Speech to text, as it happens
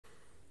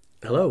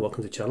Hello,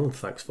 welcome to the channel and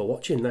thanks for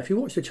watching. Now if you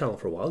watched the channel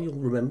for a while, you'll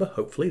remember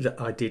hopefully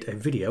that I did a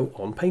video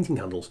on painting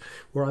handles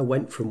where I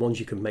went from ones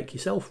you can make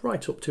yourself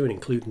right up to and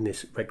including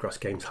this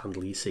RedGrassgames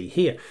handle you see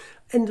here.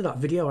 End of that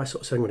video I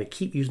sort of said I'm going to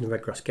keep using the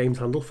RedGrassgames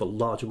handle for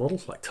larger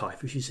models like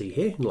Typhus you see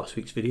here. In last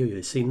week's video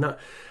you've seen that,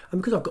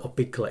 and because I've got a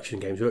big collection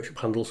of Games Workshop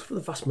handles, for the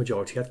vast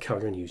majority I'd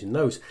carry on using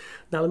those.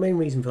 Now the main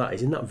reason for that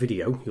is in that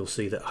video you'll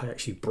see that I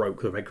actually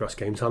broke the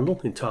RedGrassgames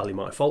handle, entirely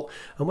my fault,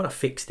 and when I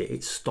fixed it,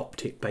 it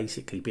stopped it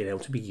basically being able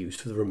to be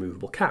used for the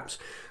removable caps.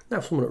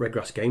 Now someone at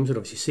RedGrassgames had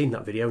obviously seen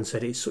that video and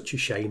said it's such a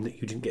shame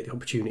that you didn't get the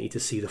opportunity to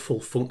see the full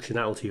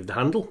functionality of the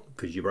handle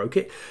because you broke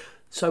it.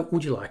 So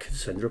would you like to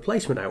send a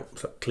replacement out?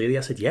 So clearly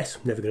I said yes,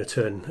 I'm never going to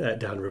turn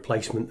down a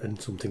replacement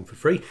and something for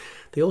free.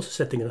 They also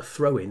said they're going to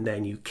throw in their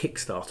new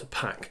Kickstarter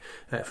pack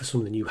for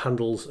some of the new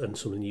handles and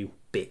some of the new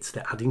bits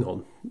they're adding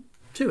on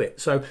to it.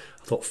 So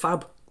I thought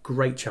fab,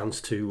 great chance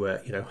to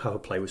have a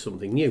play with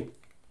something new.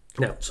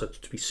 Now, so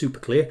to be super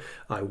clear,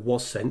 I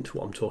was sent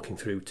what I'm talking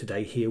through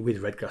today here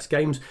with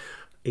RedGrassgames.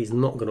 Is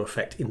not going to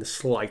affect in the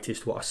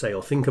slightest what I say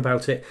or think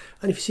about it,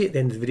 and if you see at the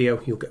end of the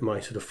video you'll get my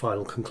sort of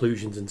final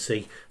conclusions and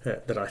see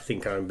that I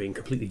think I'm being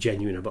completely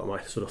genuine about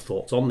my sort of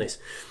thoughts on this.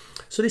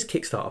 So this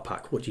Kickstarter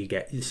pack, what do you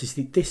get?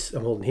 This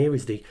I'm holding here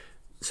is the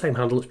same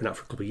handle that's been out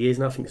for a couple of years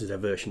now. I think this is their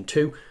version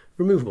 2.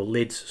 Removable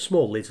lids,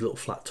 small lids, a little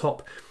flat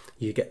top.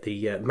 You get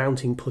the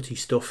mounting putty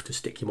stuff to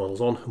stick your models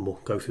on, and we'll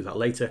go through that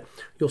later.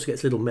 You also get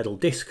this little metal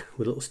disc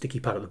with a little sticky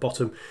pad at the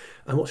bottom,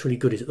 and what's really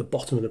good is at the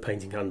bottom of the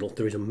painting handle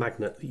there is a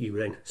magnet that you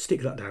then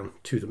stick that down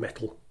to the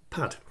metal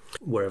pad,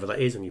 wherever that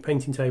is on your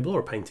painting table or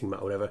a painting mat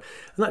or whatever,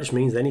 and that just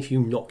means then if you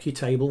knock your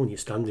table when you're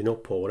standing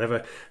up or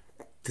whatever,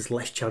 there's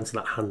less chance of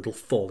that handle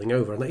falling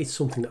over, and that is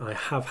something that I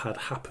have had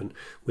happen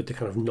with the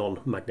kind of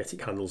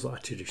non-magnetic handles that I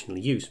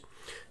traditionally use.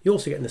 You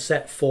also get in the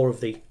set 4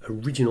 of the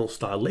original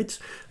style lids.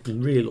 I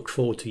really look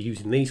forward to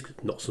using these because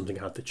not something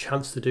I had the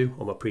chance to do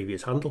on my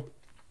previous handle.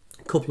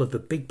 A couple of the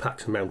big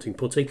packs of mounting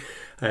putty.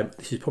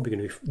 This is probably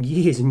going to be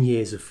years and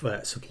years of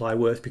supply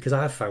worth, because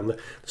I have found that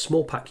the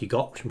small pack you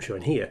got, which I'm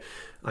showing here,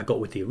 I got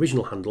with the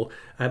original handle,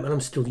 and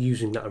I'm still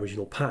using that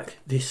original pack.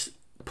 This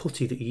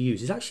putty that you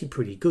use is actually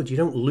pretty good. You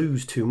don't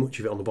lose too much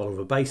of it on the bottom of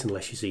a base,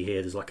 unless you see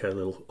here there's like a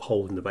little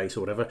hole in the base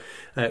or whatever,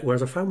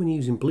 whereas I found when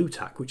using blue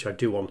tack, which I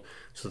do on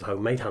sort of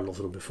homemade handles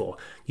I've done before,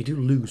 you do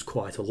lose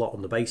quite a lot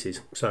on the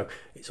bases, so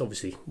it's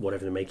obviously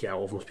whatever they make it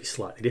out of must be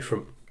slightly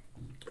different.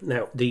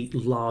 Now the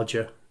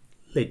larger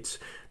lids,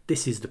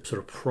 this is the sort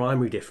of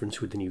primary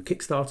difference with the new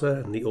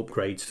Kickstarter and the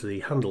upgrades to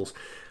the handles,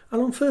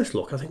 and on first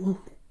look I think,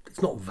 well,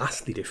 it's not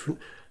vastly different.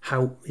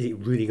 How is it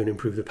really going to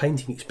improve the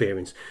painting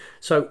experience?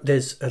 So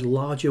there's a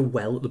larger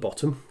well at the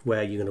bottom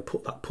where you're going to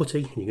put that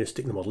putty and you're going to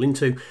stick the model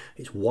into.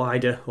 It's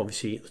wider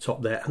obviously at the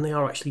top there, and they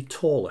are actually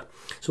taller.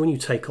 So when you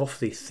take off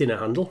the thinner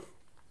handle,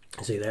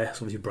 see there,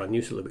 it's obviously brand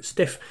new, so a little bit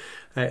stiff,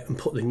 and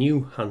put the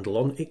new handle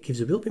on, it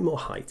gives a little bit more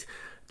height.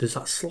 There's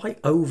that slight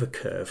over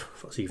curve,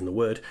 if that's even the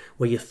word,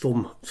 where your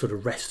thumb sort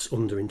of rests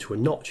under into a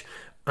notch.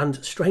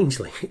 And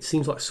strangely, it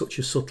seems like such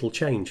a subtle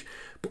change,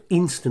 but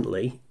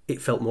instantly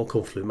it felt more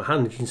comfortable in my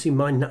hand. You can see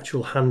my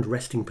natural hand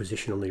resting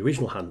position on the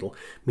original handle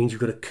means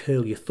you've got to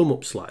curl your thumb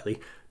up slightly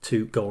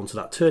to go onto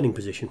that turning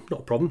position.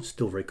 Not a problem,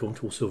 still very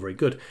comfortable, still very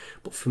good.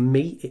 But for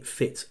me, it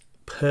fits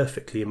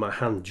perfectly in my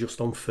hand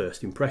just on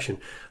first impression.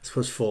 I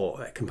suppose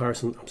for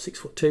comparison, I'm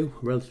 6'2",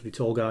 a relatively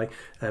tall guy.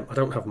 I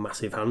don't have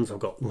massive hands. I've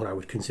got what I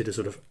would consider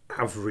sort of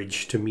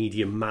average to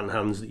medium man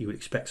hands that you would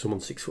expect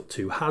someone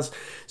 6'2" has.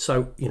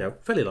 So, you know,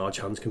 fairly large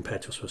hands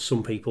compared to, I suppose,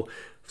 some people.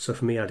 So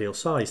for me, ideal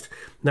sized.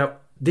 Now,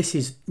 this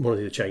is one of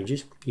the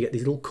changes. You get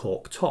these little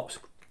cork tops.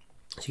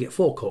 So you get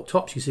 4 cork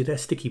tops. You see they're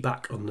sticky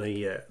back on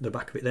the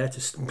back of it there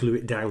to glue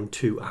it down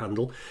to a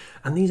handle.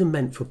 And these are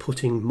meant for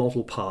putting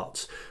model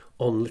parts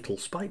on little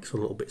spikes,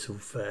 on little bits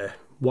of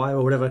wire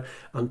or whatever,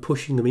 and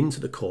pushing them into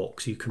the cork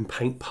so you can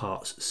paint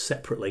parts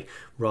separately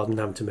rather than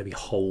having to maybe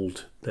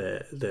hold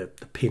the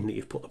pin that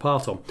you've put the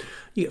part on.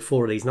 You get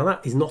 4 of these. Now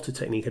that is not a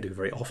technique I do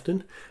very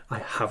often. I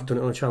have done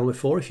it on the channel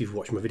before if you've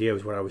watched my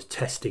videos where I was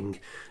testing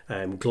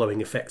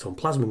glowing effect on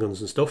plasma guns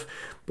and stuff,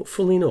 but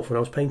funnily enough when I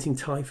was painting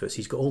Typhus,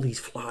 he's got all these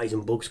flies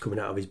and bugs coming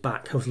out of his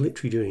back. I was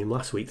literally doing him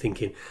last week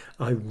thinking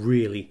I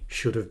really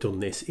should have done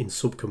this in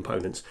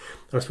subcomponents,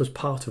 and I suppose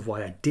part of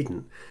why I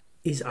didn't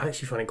is I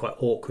actually find it quite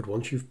awkward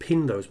once you've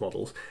pinned those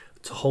models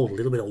to hold a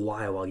little bit of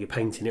wire while you're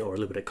painting it, or a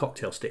little bit of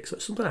cocktail stick. So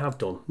it's something I have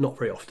done, not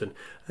very often.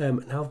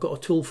 Now I've got a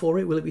tool for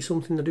it. Will it be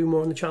something to do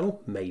more on the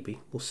channel?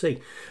 Maybe, we'll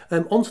see.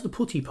 Onto the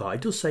putty part,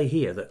 it does say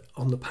here that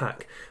on the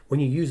pack, when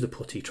you use the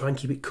putty, try and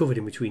keep it covered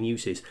in between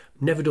uses.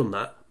 Never done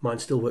that. Mine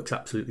still works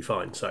absolutely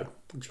fine. So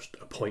just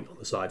a point on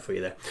the side for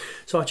you there.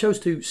 So I chose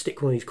to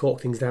stick one of these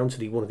cork things down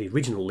to one of the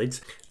original lids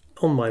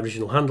on my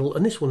original handle,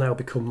 and this will now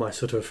become my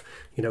sort of,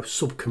 you know,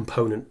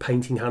 sub-component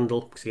painting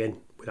handle, because again,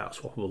 without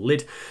a swappable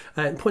lid.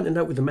 And point a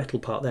note with the metal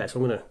part there, so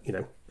I'm going to, you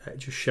know,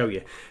 just show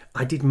you.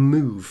 I did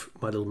move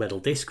my little metal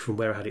disc from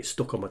where I had it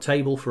stuck on my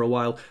table for a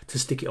while to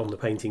stick it on the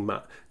painting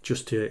mat,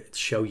 just to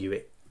show you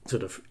it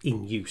sort of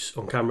in use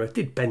on camera. It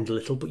did bend a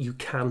little, but you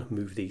can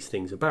move these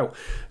things about.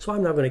 So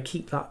I'm now going to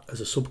keep that as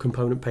a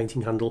subcomponent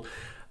painting handle.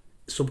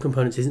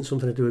 Subcomponents isn't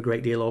something I do a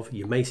great deal of.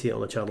 You may see it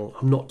on the channel.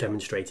 I'm not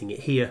demonstrating it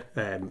here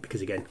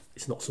because again,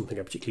 it's not something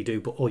I particularly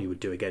do, but all you would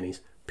do again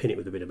is pin it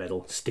with a bit of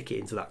metal, stick it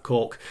into that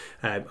cork.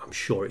 I'm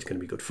sure it's going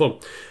to be good fun.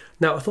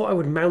 Now I thought I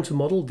would mount a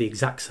model the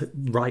exact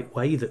right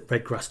way that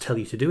RedGrass tell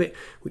you to do it,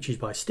 which is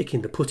by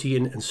sticking the putty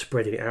in and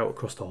spreading it out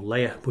across the whole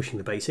layer, pushing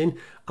the base in.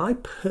 I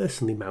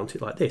personally mount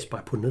it like this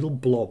by putting a little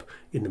blob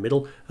in the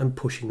middle and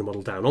pushing the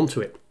model down onto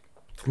it.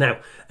 Now,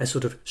 a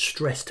sort of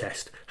stress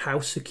test, how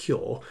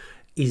secure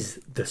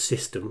is the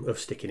system of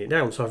sticking it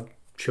down? So I've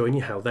shown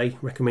you how they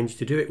recommend you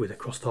to do it with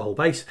across the whole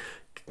base.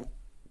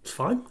 It's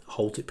fine,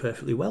 holds it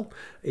perfectly well.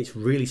 It's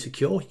really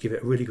secure, you give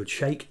it a really good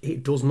shake.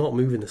 It does not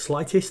move in the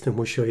slightest, and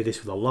we'll show you this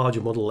with a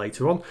larger model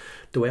later on.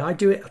 The way I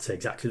do it, I'd say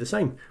exactly the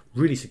same.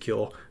 Really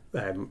secure.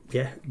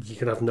 Yeah, you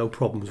can have no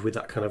problems with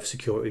that kind of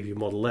security of your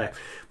model there.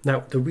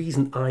 Now, the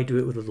reason I do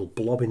it with a little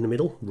blob in the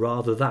middle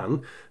rather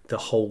than the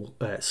whole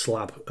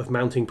slab of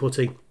mounting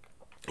putty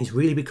is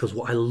really because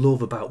what I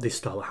love about this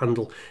style of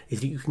handle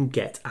is that you can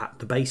get at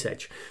the base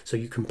edge. So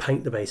you can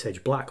paint the base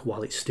edge black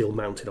while it's still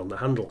mounted on the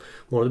handle.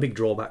 One of the big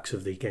drawbacks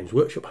of the Games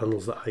Workshop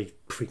handles that I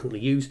frequently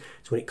use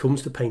is when it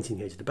comes to painting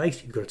the edge of the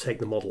base, you've got to take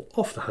the model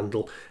off the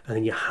handle and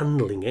then you're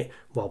handling it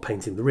while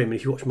painting the rim. And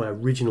if you watch my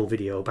original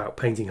video about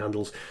painting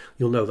handles,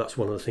 you'll know that's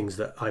one of the things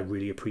that I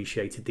really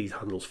appreciated these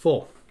handles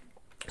for.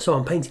 So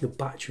I'm painting a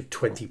batch of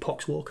 20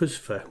 Poxwalkers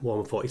for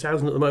Warhammer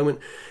 40,000 at the moment,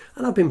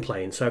 and I've been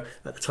playing. So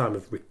at the time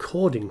of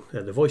recording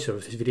the voiceover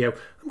of this video,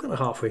 I'm kind of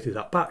halfway through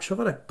that batch, so I've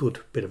had a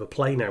good bit of a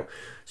play now.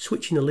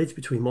 Switching the lids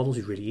between models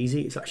is really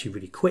easy. It's actually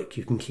really quick.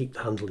 You can keep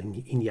the handle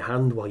in your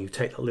hand while you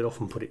take that lid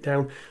off and put it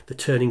down. The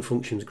turning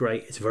function's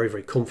great. It's very,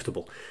 very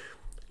comfortable.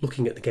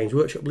 Looking at the Games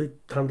Workshop lid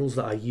handles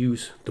that I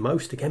use the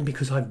most, again,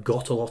 because I've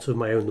got a lot of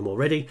my own them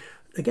already,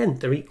 again,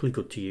 they're equally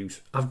good to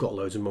use. I've got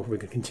loads of them, we're going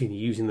to continue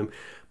using them.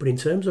 But in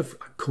terms of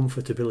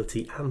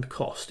comfortability and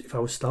cost, if I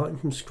was starting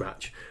from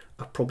scratch,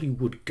 I probably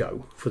would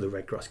go for the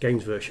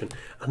RedGrassgames version,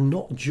 and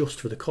not just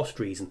for the cost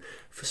reason,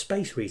 for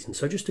space reasons.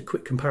 So just a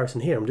quick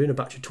comparison here, I'm doing a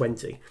batch of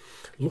 20.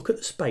 Look at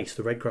the space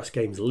the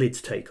RedGrassgames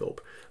lids take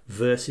up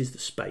versus the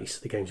space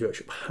the Games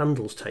Workshop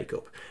handles take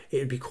up. It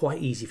would be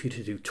quite easy for you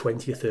to do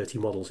 20 or 30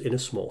 models in a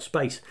small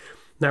space.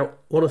 Now,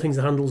 one of the things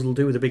the handles will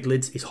do with the big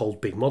lids is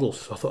hold big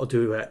models. So I thought I'd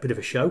do a bit of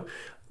a show.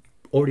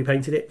 Already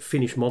painted it,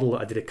 finished model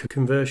that I did a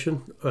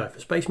conversion for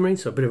Space Marine,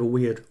 so a bit of a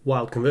weird,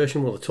 wild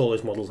conversion. One of the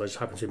tallest models I just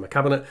happen to in my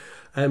cabinet.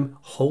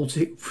 Holds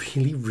it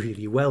really,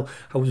 really well.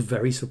 I was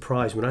very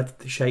surprised when I did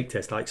the shake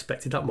test. I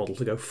expected that model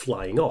to go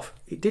flying off.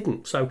 It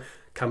didn't, so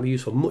can be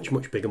used for much,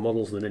 much bigger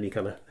models than any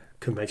kind of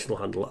conventional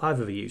handle I've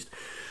ever used.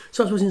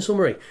 So I suppose in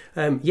summary,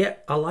 yeah,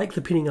 I like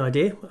the pinning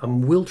idea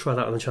and will try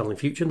that on the channel in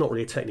future. Not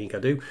really a technique I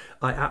do.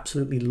 I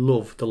absolutely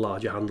love the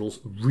larger handles,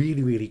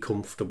 really, really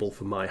comfortable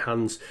for my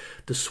hands.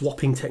 The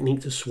swapping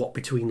technique to swap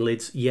between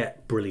lids, yeah,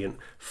 brilliant.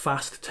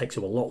 Fast, takes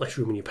up a lot less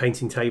room on your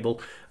painting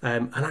table,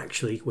 and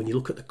actually, when you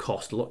look at the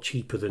cost, a lot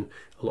cheaper than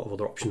a lot of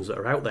other options that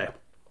are out there.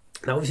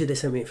 Now obviously they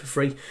sent me it for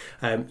free.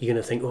 You're going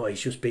to think, oh, he's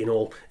just being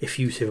all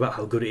effusive about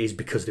how good it is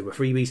because they were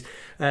freebies.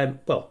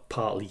 Well,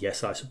 partly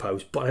yes, I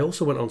suppose, but I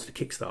also went onto the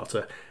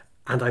Kickstarter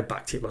and I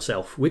backed it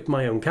myself with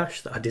my own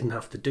cash that I didn't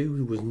have to do.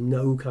 There was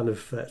no kind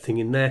of thing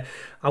in there.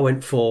 I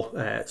went for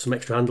some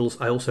extra handles.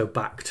 I also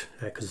backed,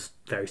 because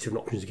various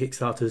different options of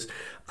Kickstarters,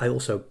 I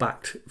also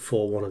backed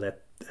for one of their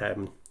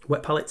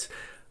wet palettes.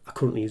 I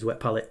couldn't use a wet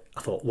palette. I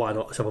thought, why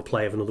not? Let's have a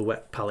play of another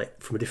wet palette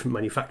from a different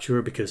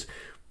manufacturer because,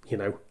 you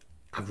know,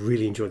 I've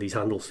really enjoyed these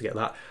handles to get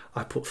that.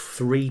 I put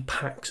 3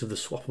 packs of the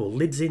swappable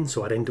lids in,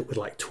 so I'd end up with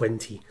like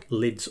 20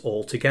 lids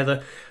all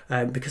together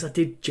because I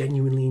did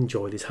genuinely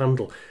enjoy this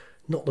handle.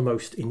 Not the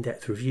most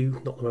in-depth review,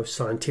 not the most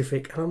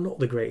scientific, and I'm not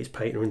the greatest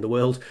painter in the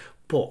world,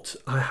 but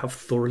I have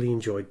thoroughly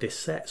enjoyed this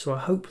set, so I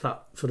hope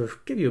that sort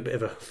of give you a bit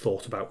of a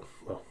thought about,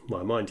 well,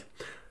 my mind.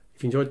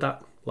 If you enjoyed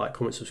that, like,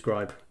 comment,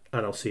 subscribe,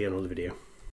 and I'll see you in another video.